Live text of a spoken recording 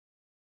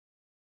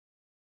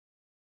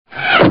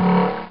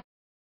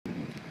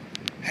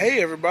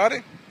Hey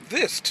everybody,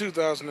 this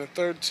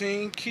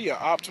 2013 Kia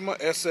Optima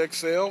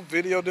SXL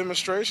video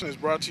demonstration is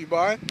brought to you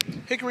by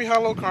Hickory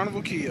Hollow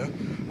Carnival Kia,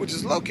 which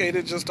is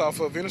located just off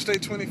of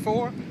Interstate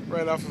 24,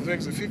 right off of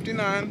exit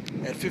 59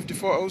 at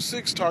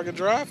 5406 Target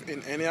Drive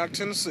in Antioch,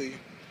 Tennessee.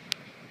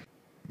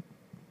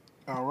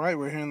 Alright,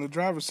 we're here in the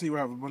driver's seat. We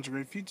have a bunch of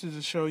great features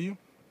to show you.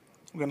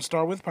 We're going to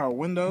start with power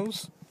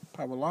windows,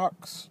 power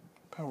locks,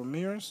 power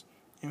mirrors,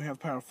 and we have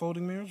power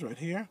folding mirrors right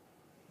here.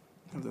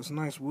 Have this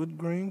nice wood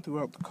grain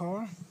throughout the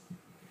car.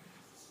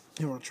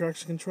 You have our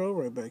traction control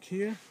right back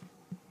here.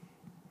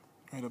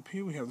 Right up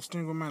here we have the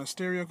steering wheel mounted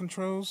stereo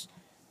controls,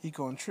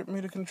 eco and trip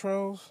meter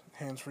controls,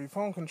 hands-free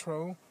phone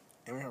control,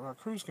 and we have our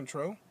cruise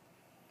control.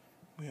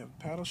 We have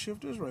paddle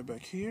shifters right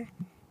back here.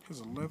 Here's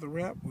a leather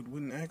wrap with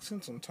wooden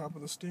accents on top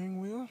of the steering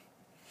wheel.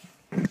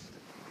 And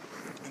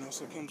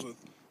also comes with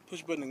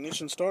push button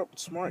ignition start with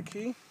smart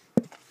key.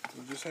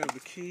 You just have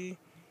the key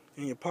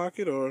in your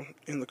pocket or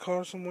in the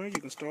car somewhere. You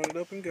can start it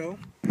up and go.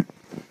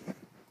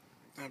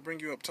 I'll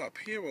bring you up top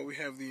here where we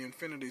have the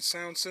Infinity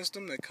sound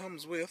system that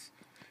comes with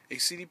a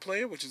CD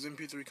player, which is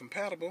MP3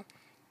 compatible.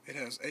 It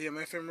has AM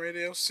FM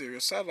radio,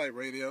 Sirius satellite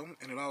radio,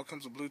 and it all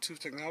comes with Bluetooth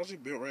technology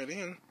built right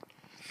in.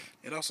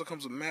 It also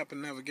comes with map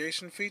and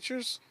navigation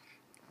features,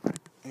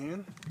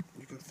 and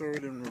you can throw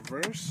it in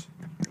reverse.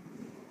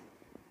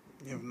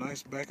 You have a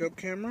nice backup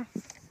camera.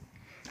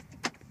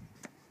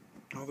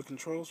 All the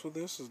controls for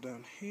this is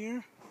down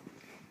here.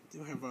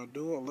 You have our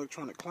dual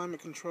electronic climate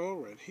control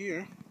right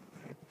here.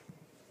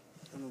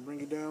 And we'll bring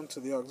you down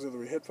to the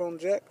auxiliary headphone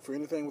jack. For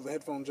anything with a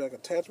headphone jack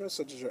attachment,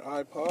 such as your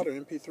iPod or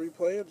MP3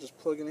 player, just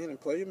plug it in and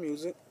play your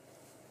music.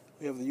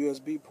 We have the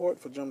USB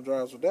port for jump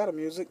drives with data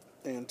music,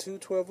 and two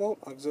 12-volt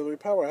auxiliary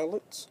power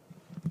outlets.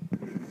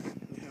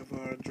 We have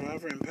our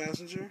driver and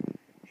passenger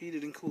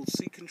heated and cooled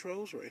seat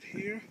controls right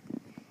here.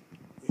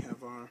 We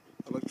have our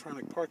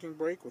electronic parking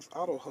brake with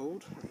auto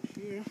hold right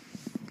here.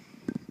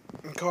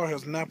 The car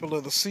has Napa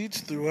leather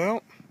seats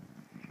throughout.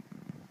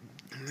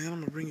 And then I'm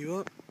going to bring you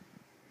up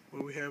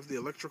where we have the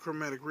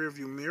electrochromatic rear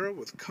view mirror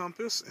with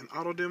compass and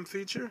auto dim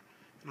feature.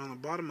 And on the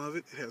bottom of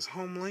it, it has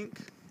home link.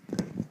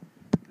 And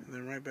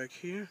then right back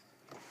here,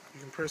 you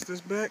can press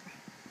this back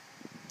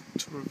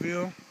to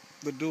reveal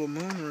the dual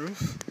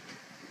moonroof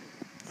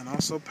and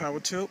also power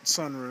tilt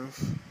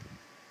sunroof.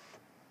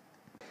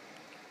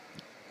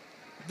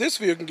 This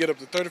vehicle can get up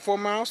to 34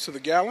 miles to the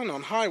gallon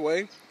on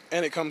highway,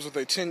 and it comes with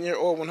a 10-year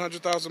or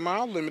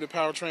 100,000-mile limited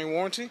powertrain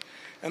warranty,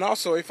 and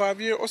also a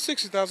 5-year or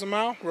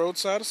 60,000-mile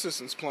roadside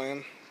assistance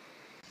plan.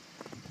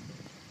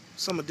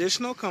 Some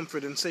additional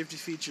comfort and safety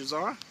features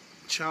are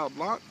child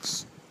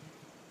locks.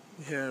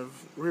 We have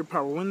rear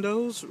power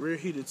windows, rear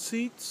heated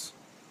seats,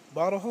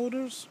 bottle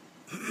holders,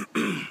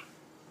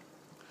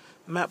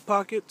 map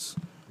pockets,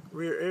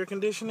 rear air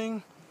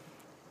conditioning,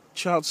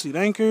 child seat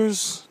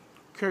anchors,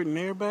 curtain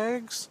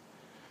airbags.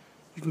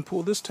 You can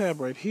pull this tab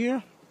right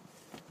here,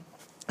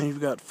 and you've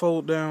got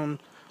fold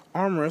down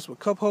armrests with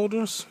cup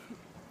holders,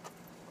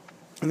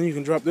 and then you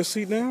can drop this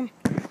seat down,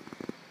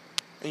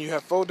 and you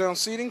have fold down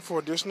seating for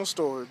additional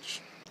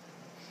storage.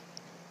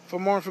 For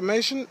more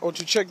information or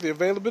to check the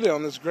availability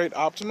on this great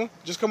Optima,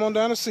 just come on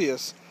down and see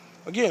us.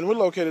 Again, we're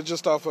located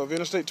just off of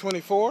Interstate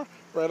 24,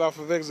 right off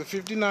of exit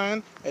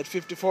 59 at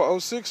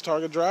 5406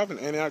 Target Drive in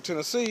Antioch,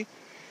 Tennessee,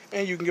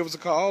 and you can give us a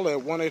call at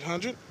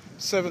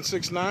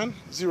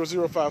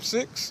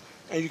 1-800-769-0056.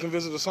 And you can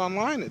visit us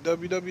online at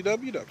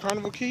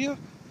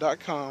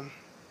www.carnivalkia.com.